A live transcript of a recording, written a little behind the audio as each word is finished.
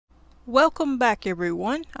Welcome back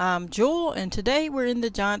everyone. I'm Jewel and today we're in the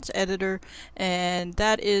Giants editor and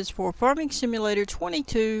that is for Farming Simulator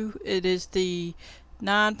 22. It is the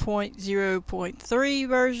 9.0.3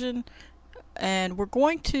 version and we're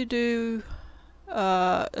going to do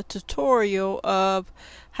a tutorial of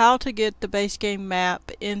how to get the base game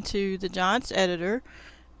map into the Giants editor,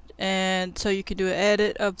 and so you can do an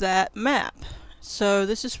edit of that map. So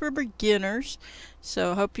this is for beginners,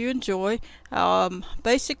 so hope you enjoy.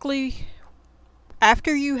 Basically,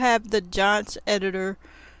 after you have the Giants editor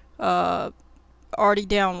already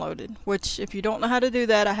downloaded, which if you don't know how to do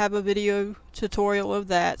that, I have a video tutorial of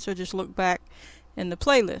that, so just look back in the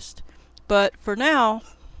playlist. But for now,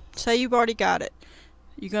 say you've already got it.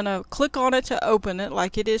 You're going to click on it to open it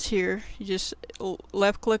like it is here. You just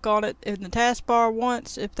left click on it in the taskbar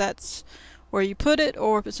once if that's where you put it,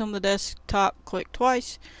 or if it's on the desktop, click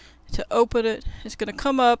twice to open it. It's going to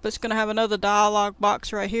come up. It's going to have another dialog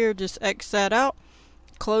box right here. Just X that out,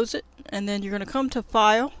 close it, and then you're going to come to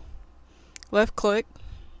File, left click,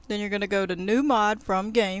 then you're going to go to New Mod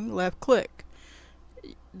from Game, left click.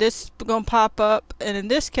 This is going to pop up, and in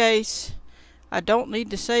this case I don't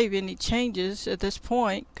need to save any changes at this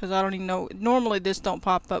point because I don't even know. Normally this don't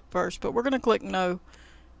pop up first, but we're going to click no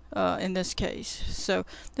in this case. So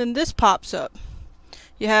then this pops up.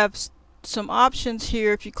 You have some options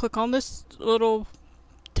here. If you click on this little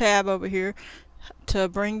tab over here to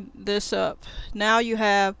bring this up, now you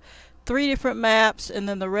have 3 different maps, and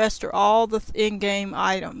then the rest are all the in-game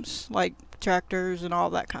items like tractors and all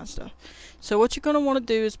that kind of stuff. So what you're going to want to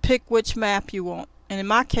do is pick which map you want. And in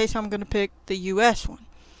my case, I'm going to pick the US one.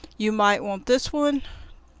 You might want this one,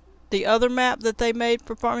 the other map that they made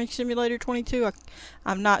for Farming Simulator 22.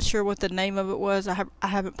 I'm not sure what the name of it was. I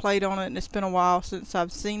haven't played on it, and it's been a while since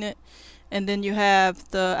I've seen it. And then you have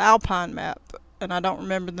the Alpine map, and I don't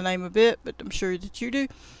remember the name of it, but I'm sure that you do.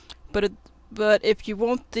 But if you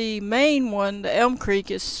want the main one, the Elm Creek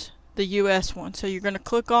is the US one. So you're going to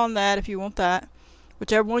click on that if you want that.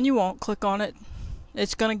 Whichever one you want, click on it.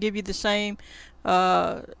 It's going to give you the same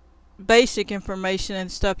basic information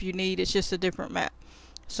and stuff you need. It's just a different map.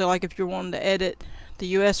 So like if you're wanting to edit the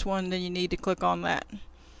US one, then you need to click on that.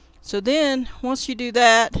 So then once you do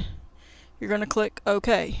that, you're going to click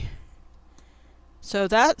OK. So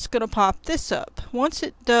that's going to pop this up. Once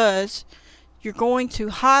it does, you're going to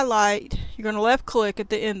highlight, you're going to left click at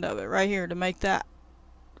the end of it right here to make that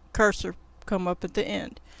cursor come up at the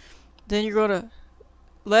end. Then you're going to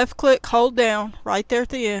left click, hold down right there at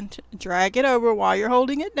the end, drag it over while you're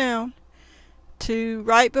holding it down to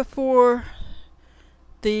right before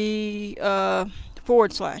the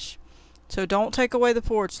forward slash. So don't take away the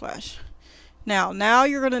forward slash. Now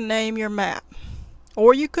you're going to name your map,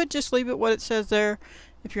 or you could just leave it what it says there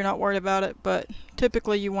if you're not worried about it, but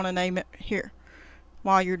typically you want to name it here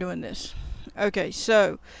while you're doing this. Okay,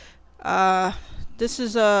 so this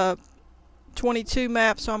is a 22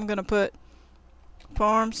 map, so I'm going to put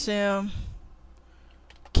Farm Sim,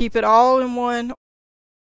 keep it all in one.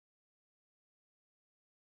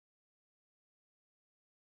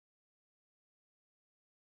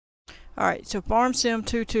 Alright, so Farm Sim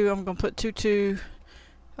 22, I'm going to put 22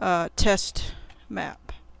 test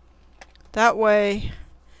map. That way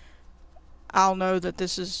I'll know that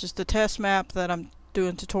this is just a test map that I'm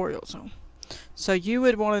doing tutorials on. So you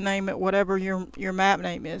would want to name it whatever your map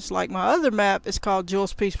name is. Like my other map is called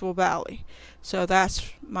Jules Peaceful Valley. So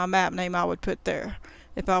that's my map name I would put there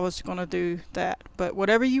if I was going to do that. But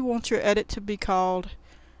whatever you want your edit to be called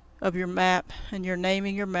of your map and you're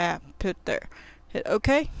naming your map, put there. Hit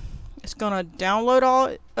OK. It's going to download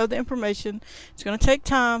all of the information. It's going to take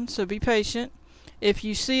time, so be patient. If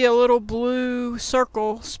you see a little blue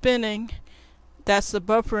circle spinning, that's the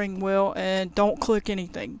buffering wheel, and don't click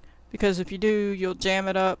anything. Because if you do, you'll jam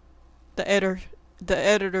it up. The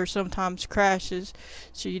editor sometimes crashes,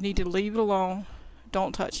 so you need to leave it alone.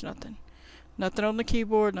 Don't touch nothing. Nothing on the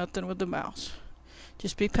keyboard, nothing with the mouse.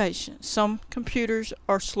 Just be patient. Some computers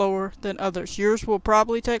are slower than others. Yours will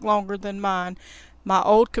probably take longer than mine. My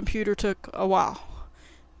old computer took a while.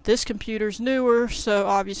 This computer's newer, so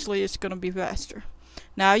obviously it's going to be faster.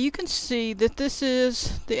 Now you can see that this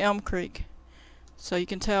is the Elm Creek. So you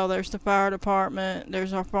can tell there's the fire department,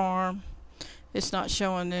 there's our farm. It's not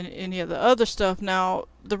showing any of the other stuff. Now,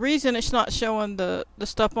 the reason it's not showing the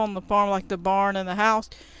stuff on the farm, like the barn and the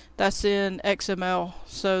house, that's in XML.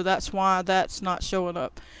 So that's why that's not showing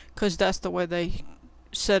up, because that's the way they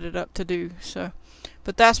set it up to do. So,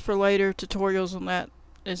 but that's for later. Tutorials on that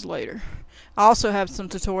is later. I also have some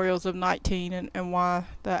tutorials of 19 and why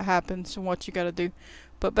that happens and what you got to do.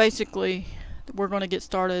 But basically, we're going to get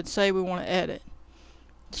started. Say we want to edit.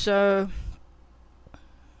 So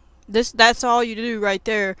That's all you do right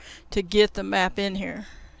there to get the map in here.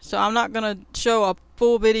 So I'm not going to show a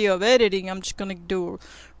full video of editing. I'm just going to do a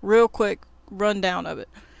real quick rundown of it.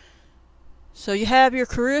 So you have your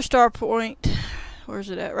career start point. Where's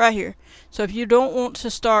it at? Right here. So if you don't want to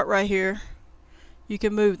start right here, you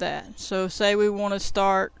can move that. So say we want to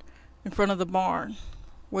start in front of the barn,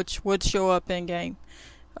 which would show up in game.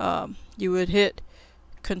 You would hit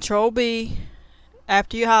Control B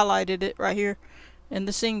after you highlighted it right here in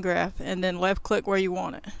the scene graph, and then left click where you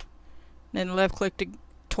want it. Then left click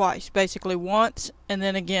twice, basically once and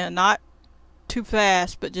then again, not too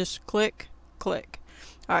fast, but just click, click.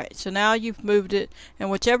 Alright, so now you've moved it, and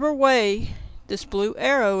whichever way this blue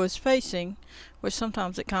arrow is facing, which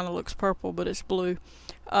sometimes it kind of looks purple but it's blue,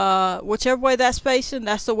 whichever way that's facing,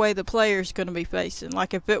 that's the way the player is going to be facing.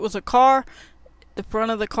 Like if it was a car, the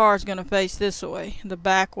front of the car is going to face this way, the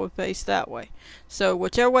back will face that way. So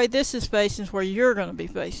whichever way this is facing is where you're going to be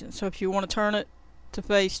facing. So if you want to turn it to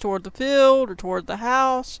face toward the field or toward the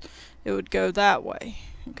house, it would go that way.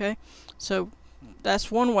 Okay, so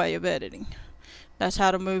that's one way of editing. That's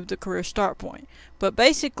how to move the career start point. But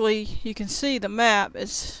basically, you can see the map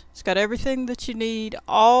it's got everything that you need,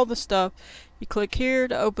 all the stuff. You click here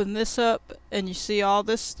to open this up, and you see all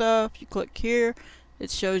this stuff. You click here,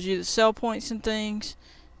 it shows you the cell points and things.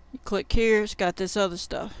 You click here, it's got this other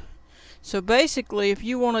stuff. So basically, if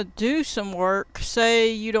you want to do some work,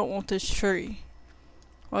 say you don't want this tree,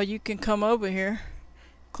 well, you can come over here,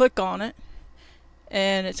 click on it,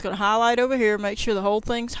 and it's going to highlight over here. Make sure the whole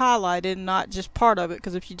thing's highlighted, not just part of it,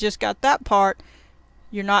 because if you just got that part,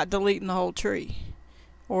 you're not deleting the whole tree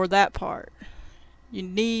or that part. You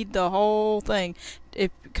need the whole thing,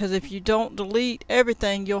 because if you don't delete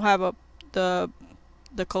everything, you'll have the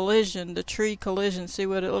collision, the tree collision. See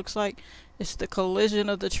what it looks like? It's the collision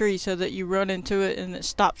of the tree, so that you run into it and it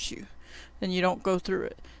stops you and you don't go through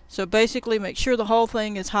it. So basically, make sure the whole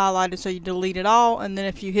thing is highlighted so you delete it all, and then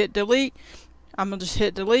if you hit delete, I'm going to just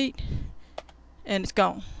hit delete and it's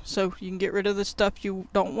gone. So you can get rid of the stuff you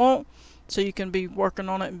don't want, so you can be working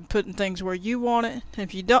on it and putting things where you want it. And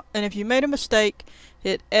if you don't, and if you made a mistake,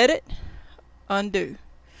 hit edit, undo.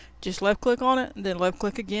 Just left click on it and then left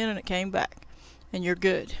click again, and it came back, and you're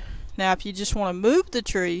good. Now if you just want to move the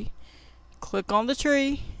tree, click on the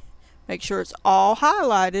tree, make sure it's all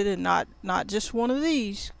highlighted and not just one of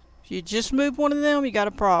these. If you just move one of them, you got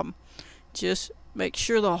a problem. Just make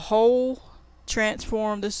sure the whole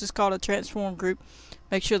transform, this is called a transform group,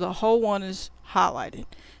 make sure the whole one is highlighted.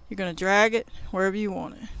 You're going to drag it wherever you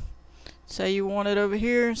want it. Say you want it over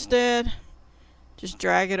here instead, just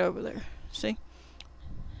drag it over there. See?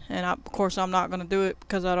 And of course I'm not going to do it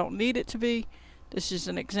because I don't need it to be. This is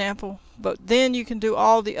an example. But then you can do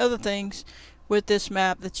all the other things with this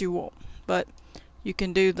map that you want. But you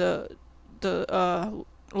can do the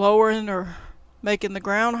lowering or making the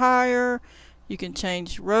ground higher. You can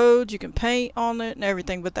change roads, you can paint on it and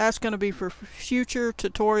everything, but that's going to be for future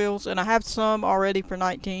tutorials, and I have some already for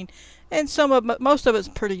 19, and most of it's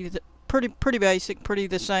pretty basic, pretty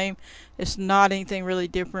the same. It's not anything really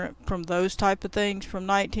different from those type of things from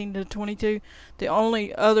 19 to 22. The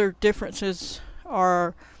only other differences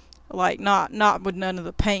are like not with none of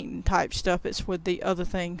the painting type stuff. It's with the other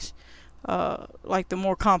things, like the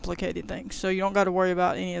more complicated things. So you don't got to worry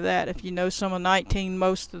about any of that. If you know some of 19,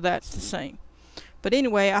 most of that's the same. But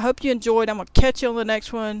anyway, I hope you enjoyed. I'm going to catch you on the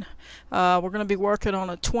next one. We're going to be working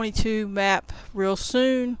on a 22 map real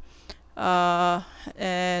soon.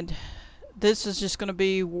 And this is just going to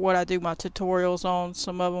be what I do my tutorials on,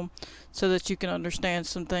 some of them, so that you can understand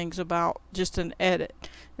some things about just an edit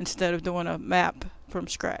instead of doing a map from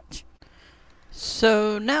scratch.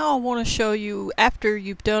 So now I want to show you, after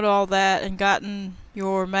you've done all that and gotten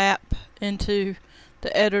your map into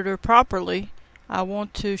the editor properly, I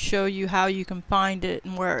want to show you how you can find it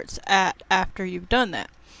and where it's at after you've done that.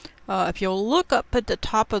 If you'll look up at the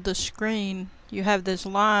top of the screen, you have this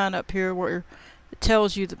line up here where it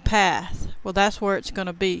tells you the path. Well, that's where it's going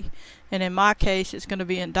to be. And in my case, it's going to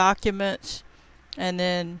be in Documents and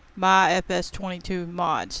then My FS22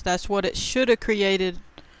 Mods. That's what it should have created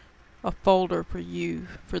a folder for you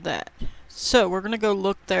for that. So we're going to go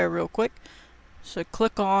look there real quick. So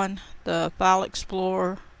click on the File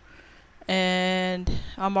Explorer, and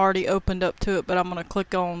I'm already opened up to it, but I'm going to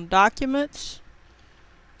click on Documents,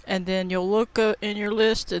 and then you'll look in your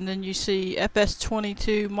list, and then you see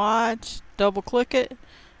FS22 Mods. Double click it,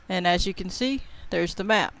 and as you can see, there's the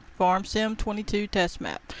map, FarmSim 22 test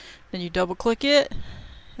map. Then you double click it,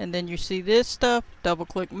 and then you see this stuff. Double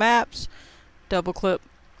click Maps, double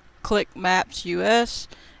click Maps US,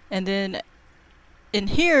 and then in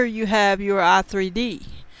here you have your i3D.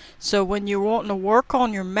 So when you're wanting to work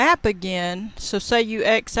on your map again, so say you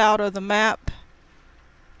X out of the map.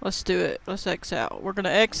 Let's do it. Let's X out. We're going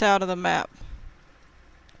to X out of the map.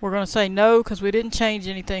 We're going to say no because we didn't change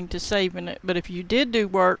anything to saving it. But if you did do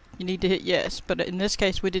work, you need to hit yes. But in this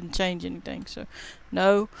case, we didn't change anything. So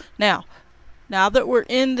no. Now that we're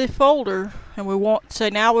in the folder and we want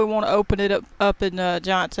to open it up in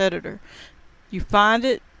Giants Editor. You find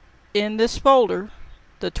it in this folder,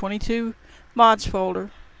 the 22 mods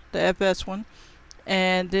folder, the FS one,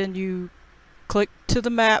 and then you click to the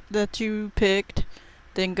map that you picked.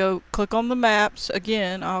 Then go click on the maps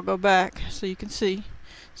again. I'll go back so you can see.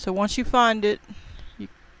 So once you find it, you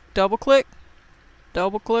double click,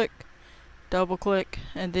 and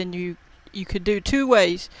then you could do two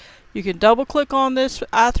ways. You can double click on this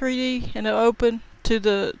i3D and it'll open to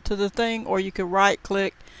the thing, or you can right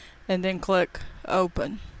click and then click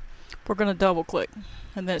open. We're going to double click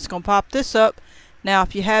and then it's going to pop this up. Now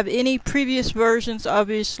if you have any previous versions,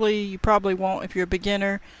 obviously you probably won't if you're a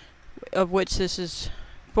beginner, of which this is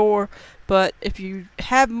for, but if you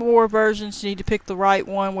have more versions, you need to pick the right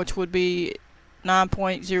one, which would be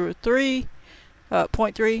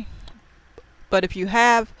 9.03.3. But if you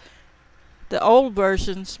have the old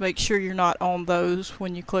versions, make sure you're not on those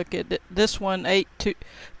when you click it. This one,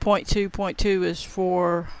 8.2.2, is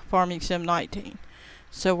for Farming Sim 19.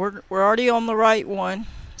 So we're already on the right one.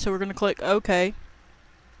 So we're going to click OK.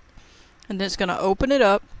 And then it's going to open it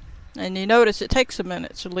up. And you notice it takes a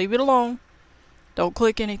minute, so leave it alone. Don't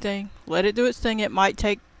click anything. Let it do its thing. It might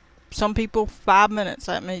take some people 5 minutes.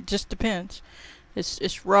 I mean, it just depends.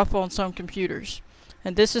 It's rough on some computers.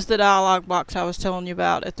 And this is the dialog box I was telling you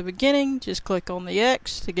about at the beginning. Just click on the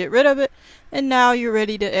X to get rid of it. And now you're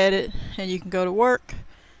ready to edit and you can go to work.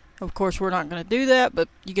 Of course, we're not going to do that, but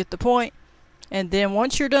you get the point. And then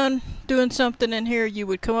once you're done doing something in here, you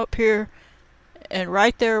would come up here and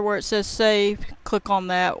right there where it says save, click on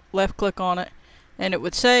that, left click on it, and it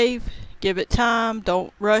would save. Give it time,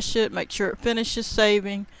 don't rush it, make sure it finishes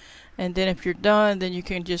saving, and then if you're done, then you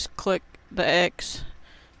can just click the X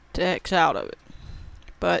to X out of it.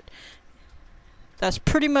 But that's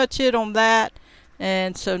pretty much it on that.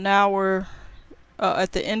 And so now we're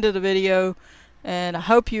at the end of the video, and I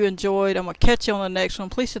hope you enjoyed. I'm going to catch you on the next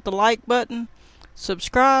one. Please hit the like button,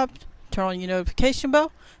 subscribe, turn on your notification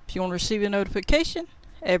bell if you want to receive a notification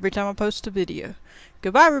every time I post a video.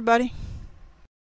 Goodbye, everybody.